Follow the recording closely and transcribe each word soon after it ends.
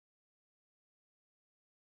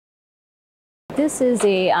This is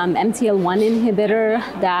a MCL-1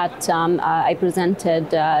 inhibitor that I presented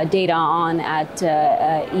data on at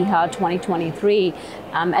EHA 2023.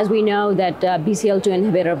 As we know that BCL-2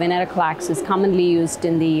 inhibitor venetoclax is commonly used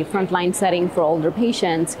in the frontline setting for older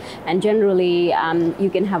patients, and generally you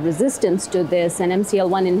can have resistance to this, and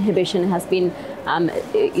MCL-1 inhibition has been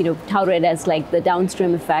touted as like the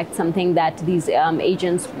downstream effect, something that these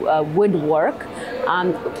agents would work.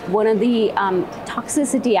 One of the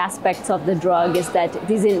toxicity aspects of the drug is that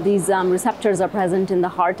these receptors are present in the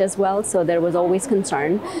heart as well, so there was always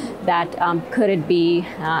concern that could it be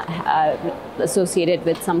associated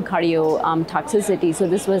with some cardiotoxicity. So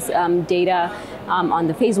this was data on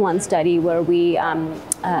the phase 1 study where we,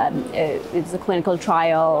 it's a clinical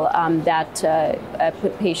trial that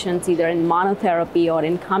put patients either in monotherapy or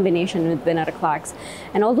in combination with venetoclax.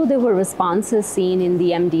 And although there were responses seen in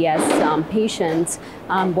the MDS patients,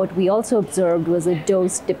 what we also observed was a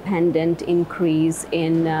dose-dependent increase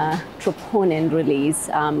in troponin release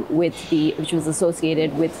which was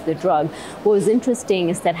associated with the drug. What was interesting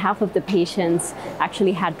is that half of the patients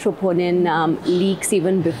actually had troponin leaks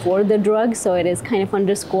even before the drug, so it is kind of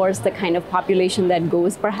underscores the kind of population that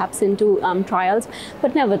goes perhaps into trials.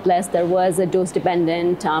 But nevertheless, there was a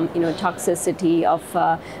dose-dependent toxicity of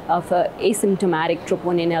asymptomatic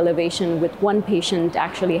troponin elevation, with one patient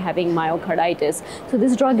actually having myocarditis. So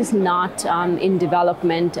this drug is not in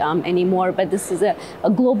development anymore, but this is a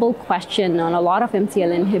global question on a lot of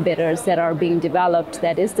MCL inhibitors that are being developed.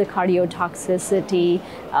 That is the cardiotoxicity,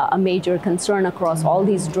 a major concern across all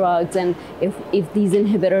these drugs. And if these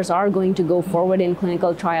inhibitors are going to go forward in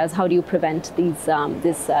clinical trials, how do you prevent these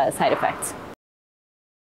side effects?